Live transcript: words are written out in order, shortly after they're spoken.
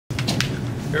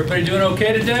Everybody doing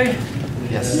okay today?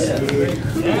 Yes.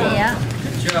 Yeah.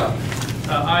 Good job.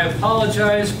 I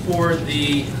apologize for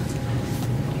the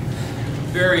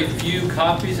very few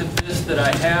copies of this that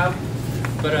I have,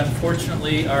 but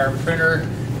unfortunately our printer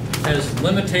has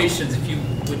limitations. If you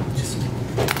would just,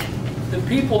 the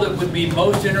people that would be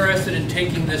most interested in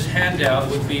taking this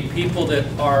handout would be people that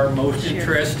are most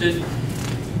interested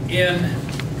in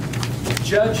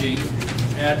judging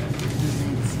at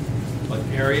what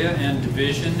area and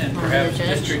division and perhaps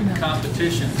district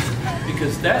competitions,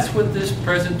 because that's what this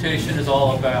presentation is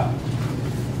all about.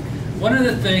 One of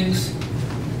the things,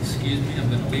 excuse me, I'm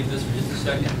going to leave this for just a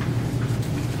second.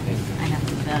 I have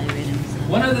to evaluate him. So.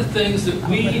 One of the things that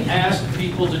we ask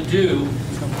people to do,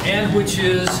 and which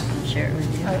is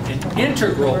an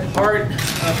integral part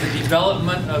of the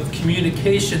development of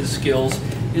communication skills,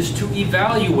 is to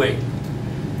evaluate.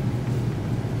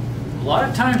 A lot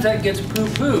of times that gets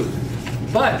poo-pooed,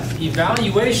 but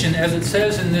evaluation, as it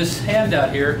says in this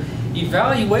handout here,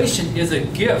 evaluation is a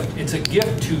gift. It's a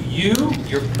gift to you,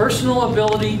 your personal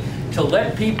ability to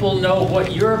let people know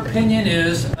what your opinion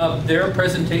is of their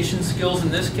presentation skills in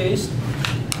this case.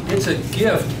 It's a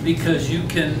gift because you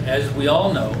can, as we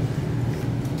all know,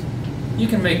 you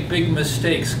can make big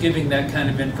mistakes giving that kind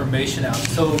of information out.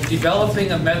 So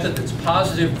developing a method that's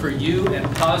positive for you and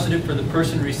positive for the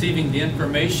person receiving the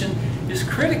information is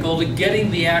critical to getting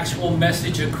the actual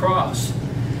message across.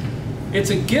 It's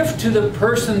a gift to the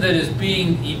person that is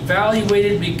being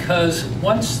evaluated because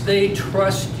once they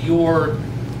trust where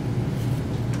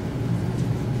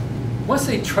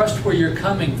you're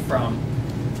coming from,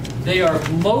 they are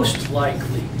most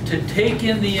likely to take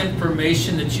in the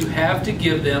information that you have to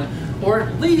give them, or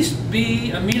at least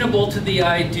be amenable to the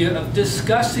idea of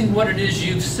discussing what it is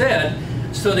you've said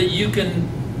so that you can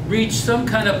reach some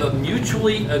kind of a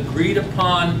mutually agreed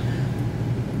upon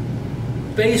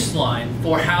baseline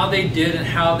for how they did and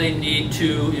how they need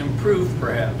to improve,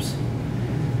 perhaps.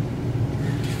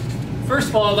 First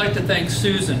of all, I'd like to thank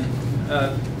Susan.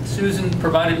 Susan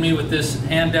provided me with this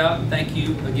handout. Thank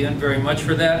you again very much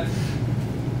for that.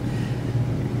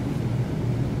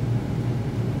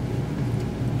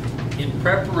 In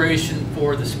preparation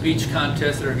for the speech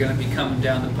contests that are going to be coming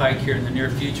down the pike here in the near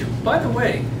future. By the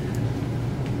way,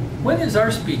 when is our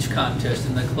speech contest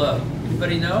in the club?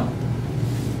 Anybody know?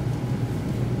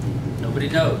 Nobody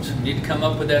knows. We need to come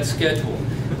up with that schedule.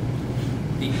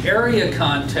 The area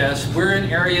contest, we're in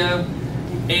area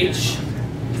H,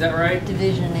 is that right?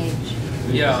 Division H.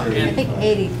 Yeah. I think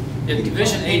 80. In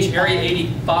Division H, area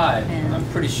 85, Yeah. I'm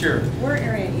pretty sure. We're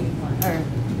area 85. Or,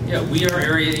 Yeah, we are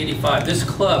area 85. This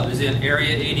club is in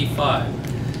area 85.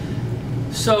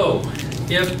 So,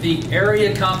 if the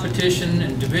area competition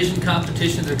and division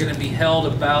competitions are going to be held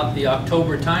about the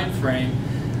October time frame,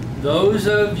 those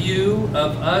of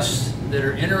us that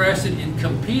are interested in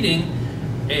competing,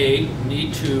 A,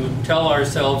 need to tell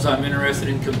ourselves I'm interested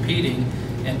in competing,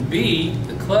 and B,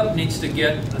 the club needs to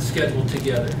get a schedule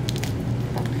together.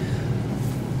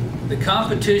 The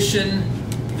competition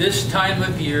this time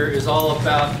of year is all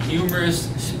about humorous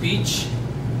speech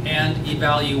and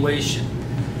evaluation.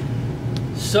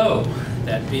 So,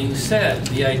 that being said,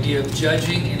 the idea of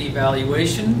judging and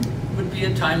evaluation would be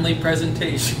a timely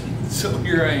presentation. So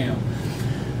here I am.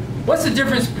 What's the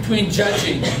difference between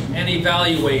judging and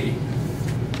evaluating?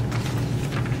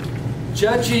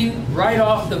 Judging right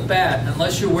off the bat,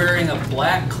 unless you're wearing a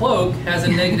black cloak, has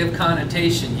a negative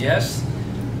connotation. Yes?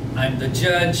 I'm the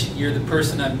judge, you're the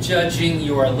person I'm judging,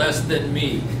 you are less than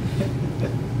me.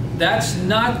 That's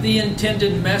not the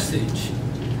intended message.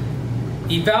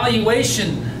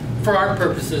 Evaluation, for our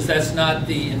purposes, that's not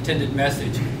the intended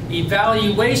message.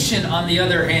 Evaluation, on the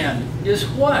other hand, is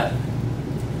what?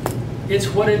 It's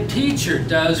what a teacher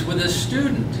does with a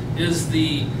student, is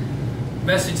the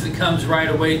message that comes right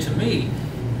away to me.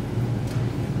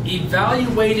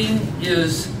 Evaluating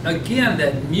is, again,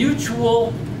 that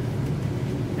mutual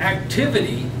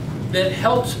activity that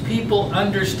helps people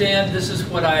understand this is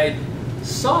what I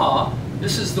saw,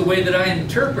 this is the way that I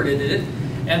interpreted it,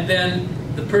 and then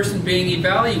the person being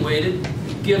evaluated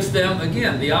gives them,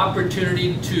 again, the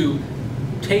opportunity to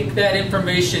take that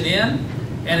information in,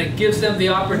 and it gives them the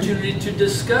opportunity to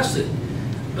discuss it.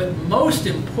 But most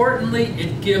importantly,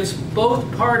 it gives both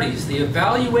parties, the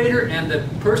evaluator and the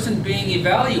person being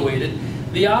evaluated,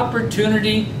 the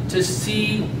opportunity to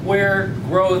see where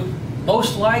growth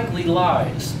most likely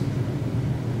lies.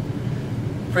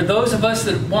 For those of us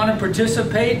that want to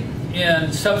participate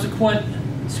in subsequent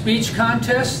speech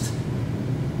contests,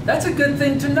 that's a good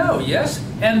thing to know, yes?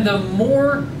 And the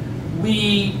more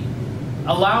we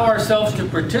allow ourselves to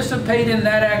participate in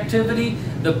that activity,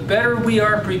 the better we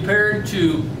are prepared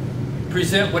to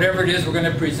present whatever it is we're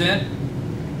going to present,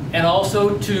 and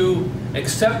also to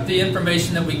accept the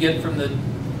information that we get from the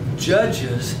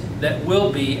judges that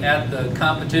will be at the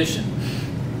competition.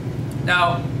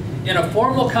 Now, in a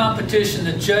formal competition,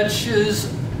 the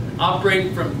judges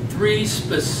operate from 3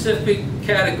 specific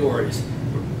categories.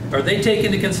 Or they take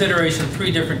into consideration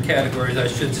 3 different categories, I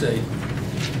should say.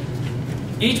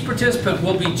 Each participant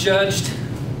will be judged,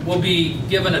 will be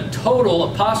given a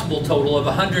possible total of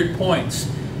 100 points.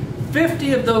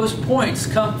 50 of those points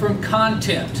come from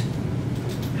content.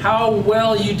 How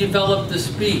well you develop the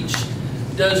speech.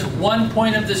 Does 1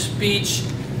 point of the speech,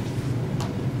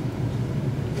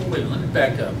 wait, let me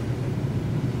back up.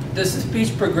 Does the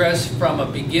speech progress from a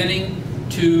beginning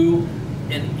to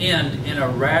an end in a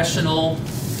rational,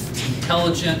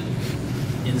 intelligent,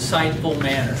 insightful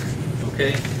manner?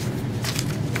 Okay?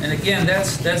 And again,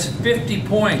 that's 50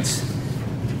 points.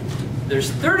 There's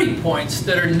 30 points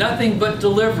that are nothing but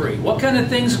delivery. What kind of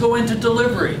things go into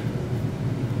delivery?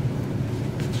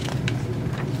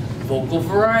 Vocal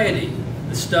variety,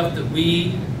 the stuff that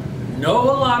we know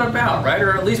a lot about, right?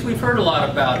 Or at least we've heard a lot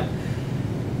about it.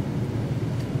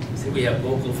 See, we have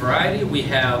vocal variety, we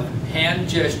have hand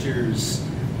gestures,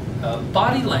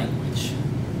 body language,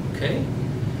 okay?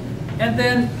 And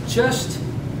then just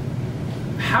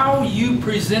how you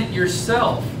present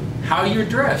yourself, how you're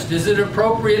dressed. Is it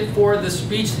appropriate for the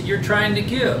speech that you're trying to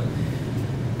give?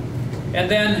 And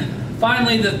then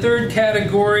finally, the third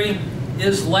category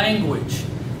is language.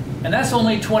 And that's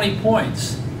only 20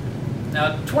 points.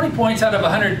 Now, 20 points out of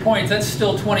 100 points, that's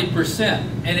still 20%,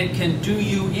 and it can do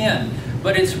you in.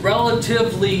 But it's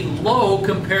relatively low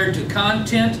compared to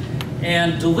content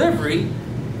and delivery,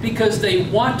 because they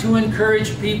want to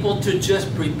encourage people to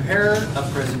just prepare a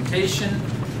presentation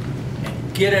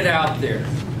and get it out there.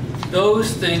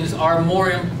 Those things are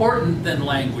more important than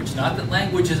language. Not that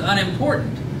language is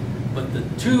unimportant, but the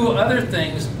 2 other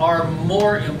things are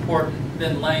more important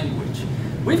than language.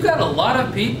 We've got a lot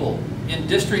of people in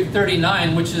District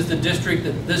 39, which is the district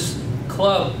that this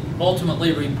club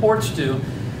ultimately reports to,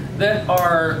 that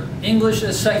are English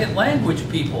as second language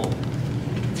people.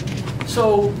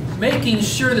 So making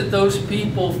sure that those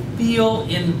people feel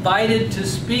invited to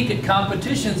speak at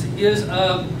competitions is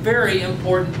a very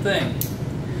important thing.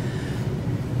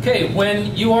 Okay,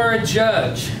 when you are a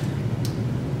judge,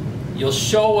 you'll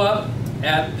show up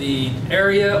at the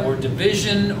area or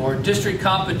division or district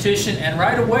competition, and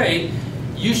right away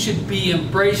you should be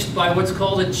embraced by what's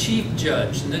called a chief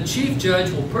judge. And the chief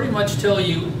judge will pretty much tell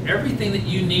you everything that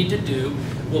you need to do,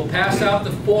 will pass out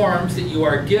the forms that you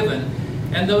are given,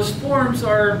 and those forms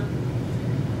are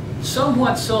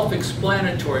somewhat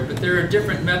self-explanatory, but there are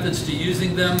different methods to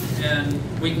using them,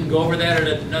 and we can go over that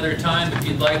at another time if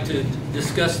you'd like to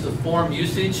discuss the form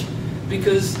usage,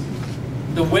 because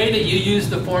the way that you use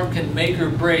the form can make or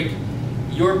break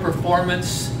your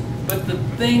performance. But the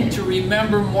thing to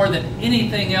remember more than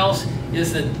anything else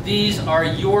is that these are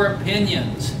your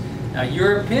opinions. Now,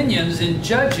 your opinions in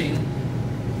judging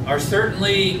are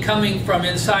certainly coming from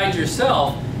inside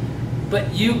yourself,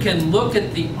 but you can look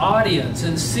at the audience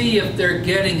and see if they're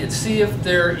getting it, see if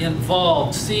they're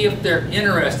involved, see if they're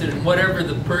interested in whatever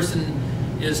the person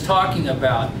is talking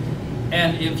about.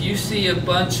 And if you see a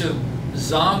bunch of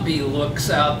zombie looks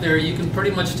out there, you can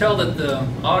pretty much tell that the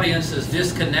audience is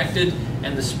disconnected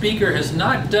and the speaker has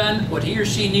not done what he or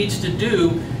she needs to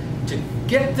do to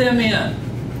get them in.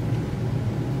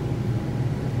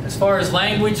 As far as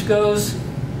language goes,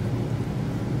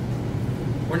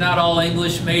 we're not all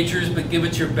English majors, but give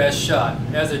it your best shot.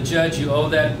 As a judge, you owe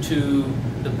that to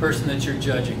the person that you're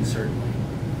judging, certainly.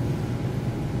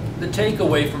 The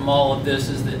takeaway from all of this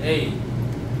is that, A,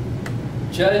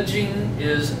 judging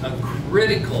is a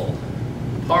critical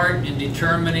part in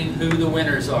determining who the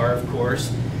winners are, of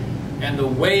course, and the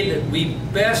way that we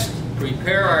best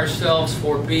prepare ourselves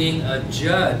for being a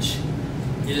judge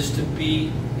is to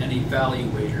be an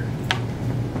evaluator.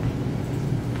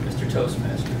 Mr.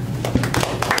 Toastmaster.